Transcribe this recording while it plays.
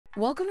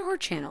Welcome to our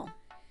channel.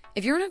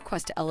 If you're on a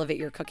quest to elevate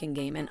your cooking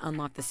game and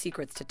unlock the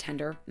secrets to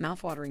tender,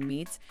 mouth-watering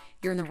meats,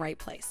 you're in the right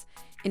place.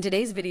 In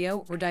today's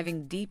video, we're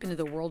diving deep into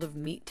the world of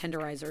meat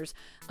tenderizers,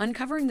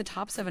 uncovering the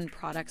top 7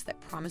 products that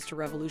promise to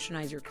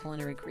revolutionize your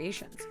culinary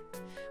creations.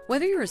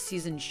 Whether you're a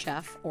seasoned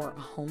chef or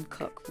a home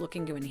cook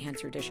looking to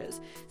enhance your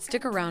dishes,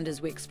 stick around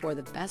as we explore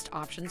the best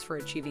options for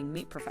achieving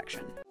meat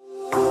perfection.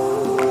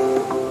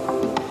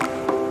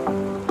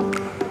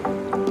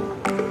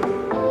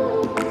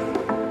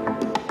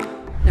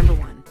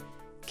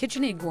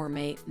 KitchenAid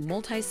Gourmet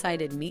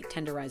Multi-Sided Meat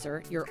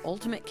Tenderizer, your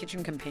ultimate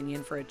kitchen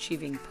companion for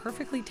achieving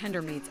perfectly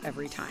tender meats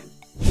every time.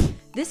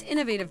 This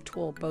innovative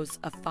tool boasts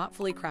a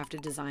thoughtfully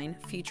crafted design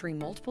featuring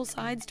multiple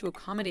sides to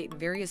accommodate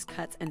various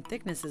cuts and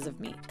thicknesses of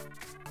meat.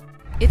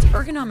 Its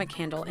ergonomic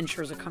handle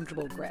ensures a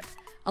comfortable grip,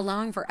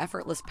 allowing for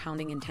effortless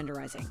pounding and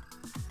tenderizing.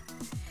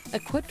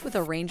 Equipped with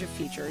a range of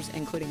features,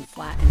 including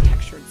flat and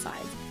textured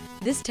sides,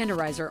 this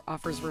tenderizer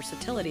offers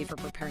versatility for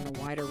preparing a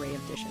wide array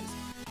of dishes.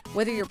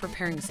 Whether you're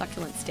preparing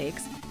succulent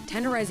steaks,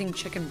 tenderizing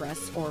chicken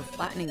breasts, or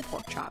flattening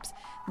pork chops,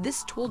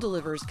 this tool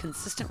delivers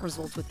consistent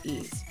results with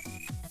ease.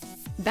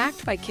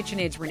 Backed by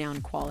KitchenAid's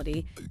renowned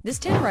quality, this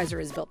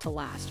tenderizer is built to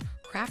last,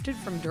 crafted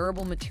from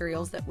durable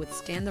materials that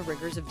withstand the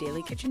rigors of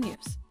daily kitchen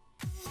use.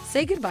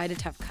 Say goodbye to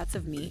tough cuts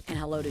of meat and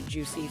hello to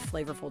juicy,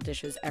 flavorful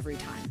dishes every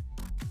time.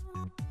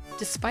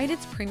 Despite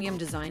its premium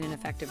design and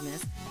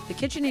effectiveness, the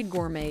KitchenAid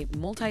Gourmet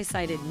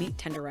Multi-Sided Meat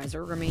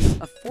Tenderizer remains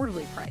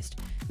affordably priced,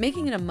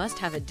 making it a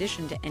must-have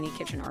addition to any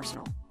kitchen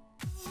arsenal.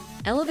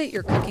 Elevate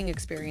your cooking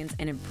experience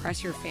and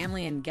impress your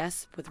family and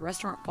guests with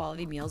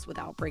restaurant-quality meals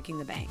without breaking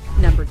the bank.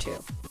 Number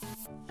 2.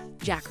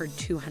 Jaccard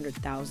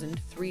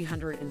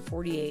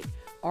 200,348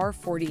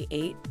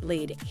 R48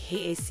 Blade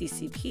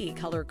HACCP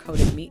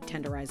color-coded meat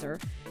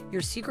tenderizer,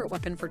 your secret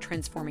weapon for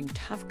transforming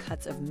tough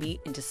cuts of meat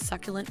into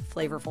succulent,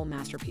 flavorful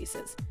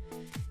masterpieces.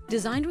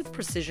 Designed with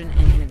precision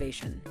and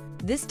innovation,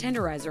 this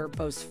tenderizer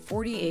boasts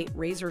 48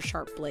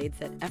 razor-sharp blades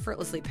that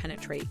effortlessly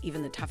penetrate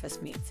even the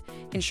toughest meats,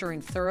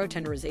 ensuring thorough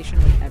tenderization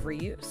with every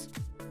use.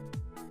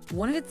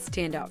 One of its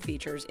standout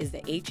features is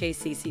the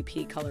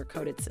HACCP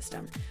color-coded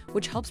system,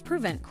 which helps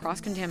prevent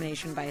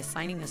cross-contamination by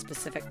assigning a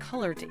specific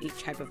color to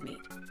each type of meat.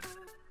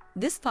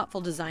 This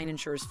thoughtful design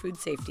ensures food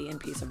safety and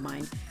peace of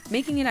mind,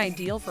 making it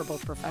ideal for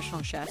both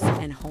professional chefs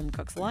and home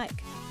cooks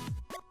alike.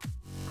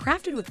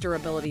 Crafted with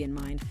durability in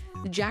mind,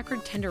 the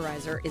Jaccard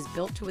tenderizer is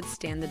built to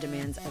withstand the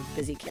demands of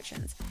busy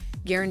kitchens,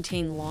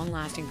 guaranteeing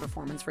long-lasting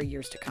performance for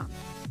years to come.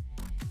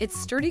 Its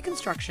sturdy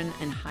construction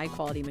and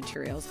high-quality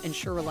materials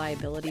ensure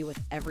reliability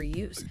with every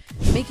use,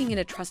 making it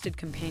a trusted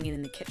companion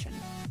in the kitchen.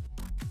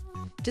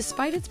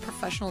 Despite its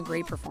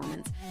professional-grade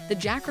performance, the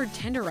Jaccard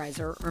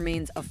tenderizer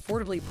remains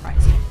affordably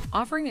priced,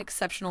 offering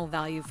exceptional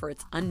value for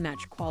its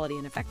unmatched quality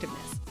and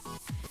effectiveness.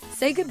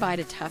 Say goodbye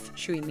to tough,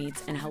 chewy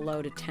meats and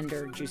hello to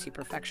tender, juicy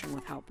perfection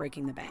without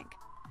breaking the bank.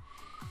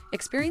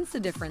 Experience the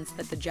difference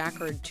that the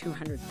Jaccard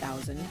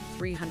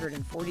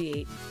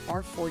 200,348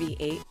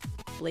 R48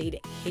 Blade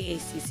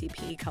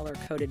HACCP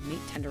color-coded meat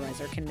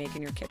tenderizer can make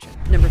in your kitchen.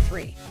 Number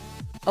 3.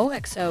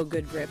 OXO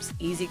Good Grips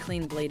Easy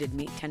Clean Bladed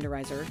Meat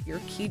Tenderizer, your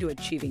key to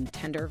achieving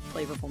tender,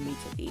 flavorful meats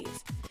with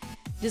ease.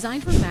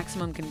 Designed for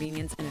maximum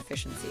convenience and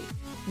efficiency,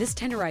 this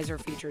tenderizer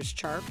features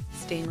sharp,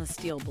 stainless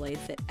steel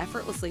blades that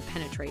effortlessly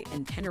penetrate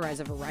and tenderize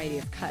a variety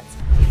of cuts,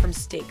 from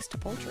steaks to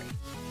poultry.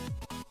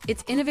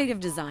 Its innovative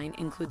design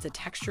includes a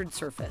textured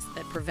surface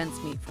that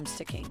prevents meat from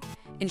sticking,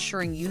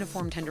 ensuring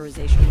uniform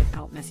tenderization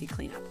without messy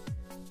cleanup.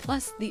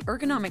 Plus, the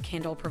ergonomic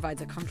handle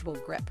provides a comfortable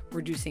grip,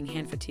 reducing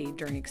hand fatigue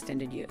during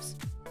extended use.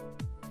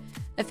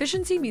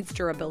 Efficiency meets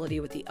durability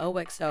with the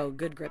OXO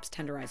Good Grips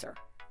Tenderizer.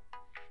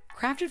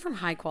 Crafted from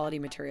high-quality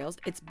materials,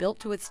 it's built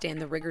to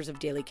withstand the rigors of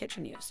daily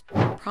kitchen use,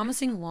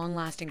 promising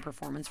long-lasting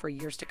performance for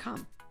years to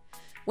come.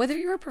 Whether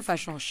you're a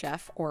professional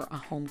chef or a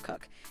home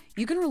cook,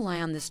 you can rely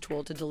on this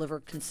tool to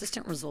deliver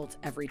consistent results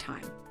every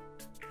time.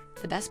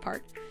 The best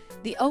part?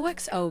 The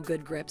OXO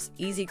Good Grips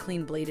Easy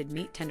Clean Bladed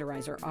Meat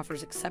Tenderizer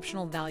offers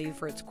exceptional value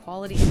for its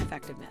quality and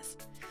effectiveness.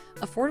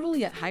 Affordable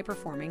yet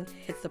high-performing,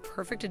 it's the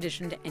perfect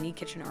addition to any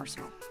kitchen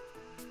arsenal.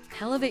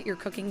 Elevate your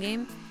cooking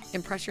game,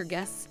 impress your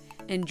guests,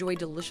 and enjoy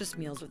delicious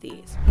meals with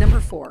ease. Number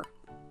 4.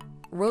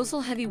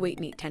 Rösle Heavyweight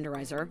Meat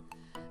Tenderizer,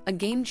 a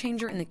game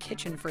changer in the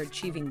kitchen for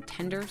achieving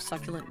tender,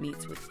 succulent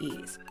meats with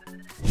ease.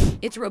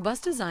 Its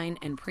robust design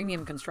and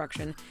premium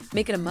construction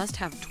make it a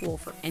must-have tool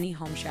for any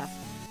home chef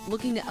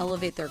looking to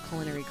elevate their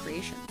culinary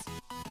creations.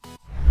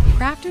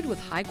 Crafted with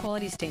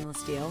high-quality stainless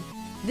steel,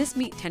 this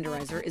meat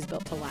tenderizer is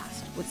built to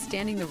last,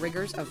 withstanding the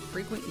rigors of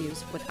frequent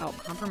use without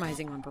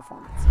compromising on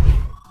performance.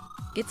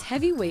 Its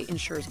heavy weight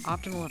ensures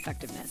optimal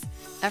effectiveness,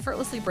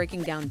 effortlessly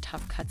breaking down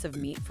tough cuts of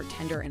meat for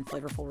tender and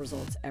flavorful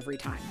results every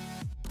time.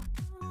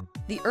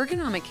 The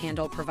ergonomic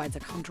handle provides a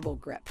comfortable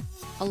grip,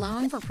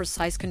 allowing for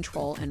precise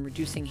control and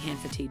reducing hand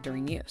fatigue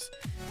during use.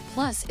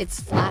 Plus, its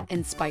flat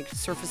and spiked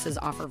surfaces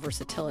offer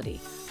versatility,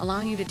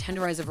 allowing you to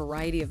tenderize a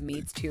variety of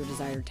meats to your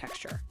desired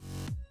texture.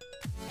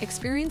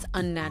 Experience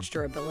unmatched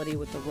durability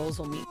with the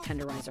Rösle Meat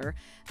Tenderizer,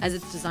 as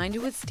it's designed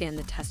to withstand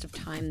the test of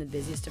time in the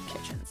busiest of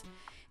kitchens.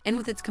 And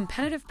with its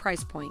competitive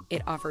price point,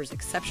 it offers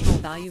exceptional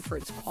value for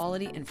its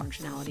quality and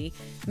functionality,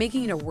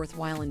 making it a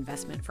worthwhile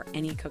investment for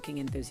any cooking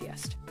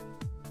enthusiast.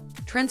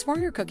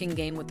 Transform your cooking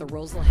game with the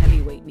Rösle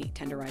Heavyweight Meat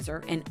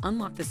Tenderizer and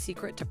unlock the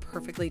secret to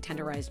perfectly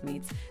tenderized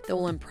meats that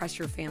will impress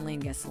your family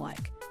and guests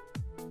alike.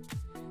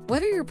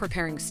 Whether you're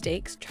preparing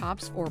steaks,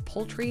 chops, or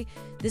poultry,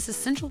 this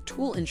essential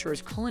tool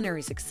ensures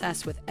culinary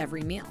success with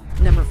every meal.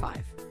 Number 5.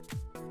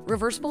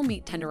 Reversible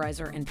Meat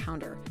Tenderizer and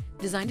Pounder,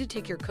 designed to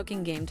take your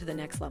cooking game to the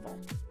next level.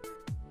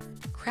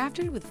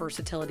 Crafted with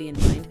versatility in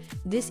mind,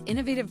 this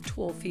innovative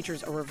tool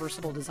features a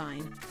reversible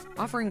design,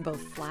 offering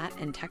both flat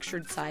and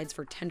textured sides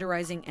for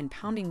tenderizing and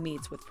pounding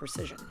meats with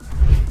precision.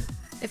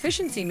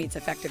 Efficiency meets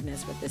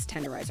effectiveness with this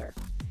tenderizer.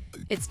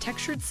 Its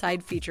textured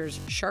side features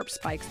sharp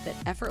spikes that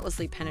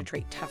effortlessly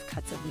penetrate tough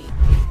cuts of meat,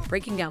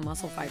 breaking down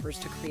muscle fibers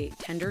to create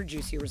tender,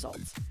 juicy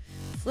results.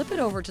 Flip it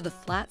over to the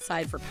flat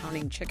side for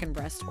pounding chicken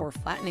breasts or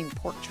flattening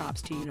pork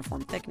chops to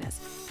uniform thickness,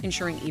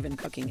 ensuring even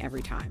cooking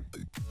every time.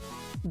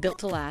 Built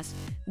to last,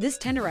 this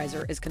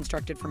tenderizer is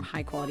constructed from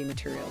high-quality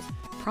materials,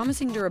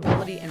 promising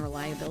durability and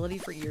reliability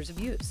for years of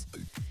use.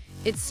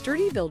 Its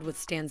sturdy build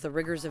withstands the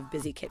rigors of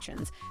busy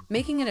kitchens,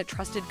 making it a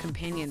trusted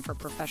companion for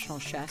professional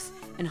chefs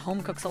and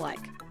home cooks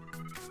alike.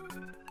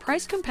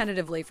 Priced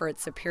competitively for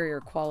its superior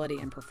quality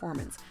and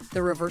performance,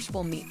 the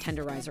Reversible Meat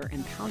Tenderizer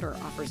and Pounder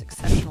offers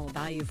exceptional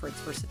value for its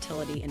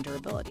versatility and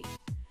durability.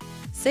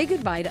 Say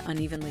goodbye to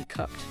unevenly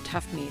cooked,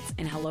 tough meats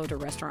and hello to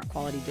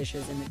restaurant-quality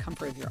dishes in the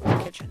comfort of your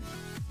own kitchen.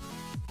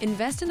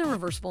 Invest in the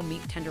Reversible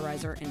Meat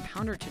Tenderizer and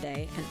Pounder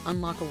today and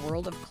unlock a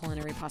world of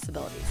culinary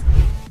possibilities.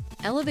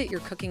 Elevate your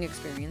cooking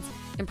experience,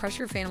 impress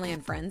your family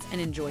and friends, and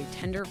enjoy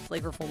tender,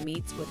 flavorful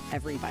meats with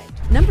every bite.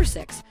 Number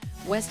 6.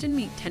 Weston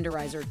Meat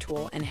Tenderizer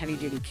Tool and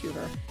Heavy-Duty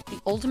Cuber, the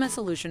ultimate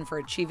solution for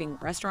achieving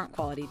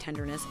restaurant-quality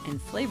tenderness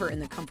and flavor in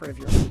the comfort of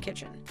your own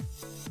kitchen.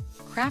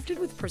 Crafted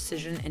with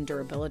precision and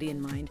durability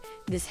in mind,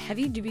 this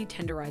heavy-duty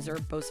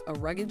tenderizer boasts a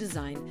rugged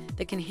design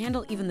that can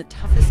handle even the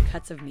toughest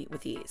cuts of meat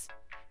with ease.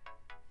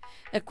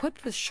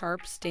 Equipped with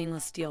sharp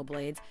stainless steel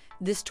blades,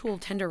 this tool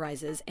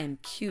tenderizes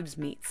and cubes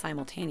meat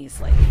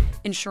simultaneously,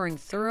 ensuring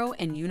thorough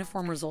and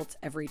uniform results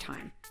every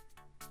time.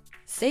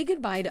 Say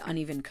goodbye to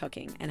uneven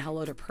cooking and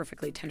hello to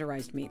perfectly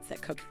tenderized meats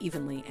that cook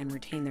evenly and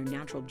retain their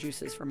natural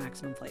juices for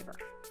maximum flavor.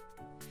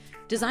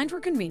 Designed for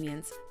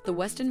convenience, the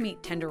Weston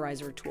Meat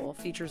Tenderizer tool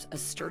features a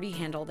sturdy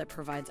handle that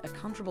provides a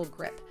comfortable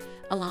grip,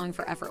 allowing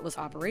for effortless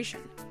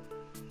operation.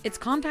 Its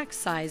compact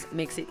size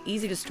makes it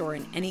easy to store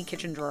in any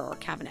kitchen drawer or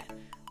cabinet,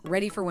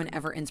 ready for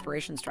whenever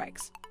inspiration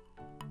strikes.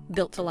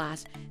 Built to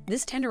last,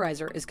 this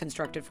tenderizer is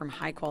constructed from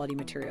high-quality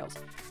materials,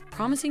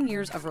 promising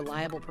years of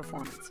reliable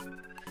performance.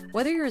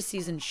 Whether you're a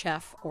seasoned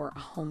chef or a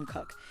home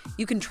cook,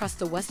 you can trust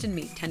the Weston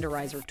Meat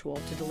Tenderizer tool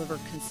to deliver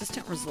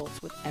consistent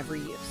results with every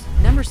use.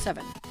 Number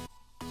 7.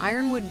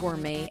 Ironwood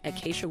Gourmet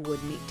Acacia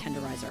Wood Meat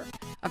Tenderizer,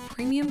 a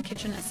premium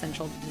kitchen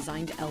essential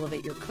designed to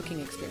elevate your cooking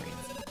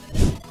experience.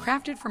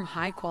 Crafted from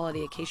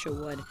high-quality acacia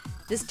wood,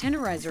 this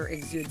tenderizer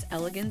exudes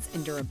elegance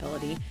and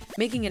durability,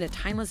 making it a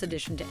timeless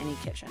addition to any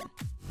kitchen.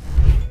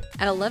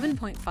 At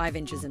 11.5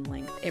 inches in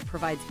length, it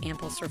provides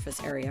ample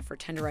surface area for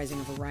tenderizing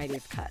a variety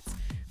of cuts,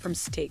 from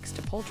steaks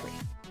to poultry.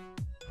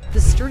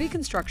 The sturdy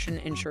construction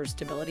ensures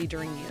stability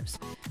during use,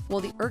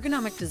 while the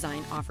ergonomic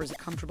design offers a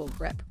comfortable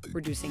grip,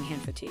 reducing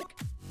hand fatigue.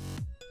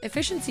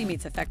 Efficiency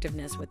meets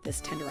effectiveness with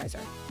this tenderizer.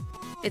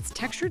 Its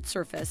textured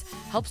surface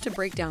helps to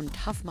break down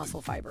tough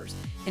muscle fibers,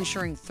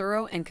 ensuring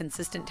thorough and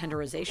consistent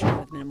tenderization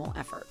with minimal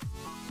effort.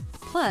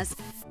 Plus,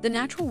 the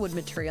natural wood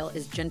material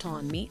is gentle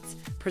on meats,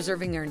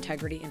 preserving their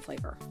integrity and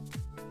flavor.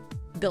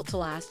 Built to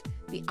last,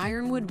 the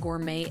Ironwood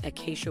Gourmet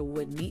Acacia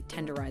Wood Meat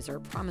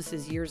Tenderizer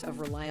promises years of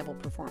reliable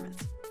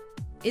performance.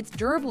 Its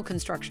durable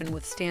construction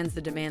withstands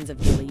the demands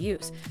of daily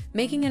use,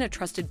 making it a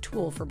trusted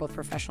tool for both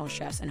professional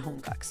chefs and home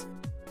cooks.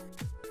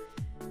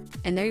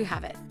 And there you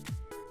have it.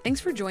 Thanks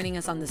for joining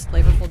us on this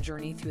flavorful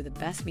journey through the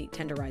best meat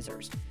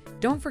tenderizers.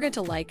 Don't forget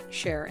to like,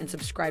 share, and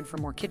subscribe for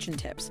more kitchen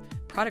tips,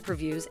 product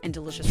reviews, and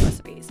delicious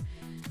recipes.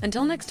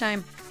 Until next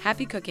time,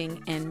 happy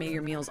cooking, and may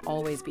your meals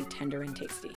always be tender and tasty.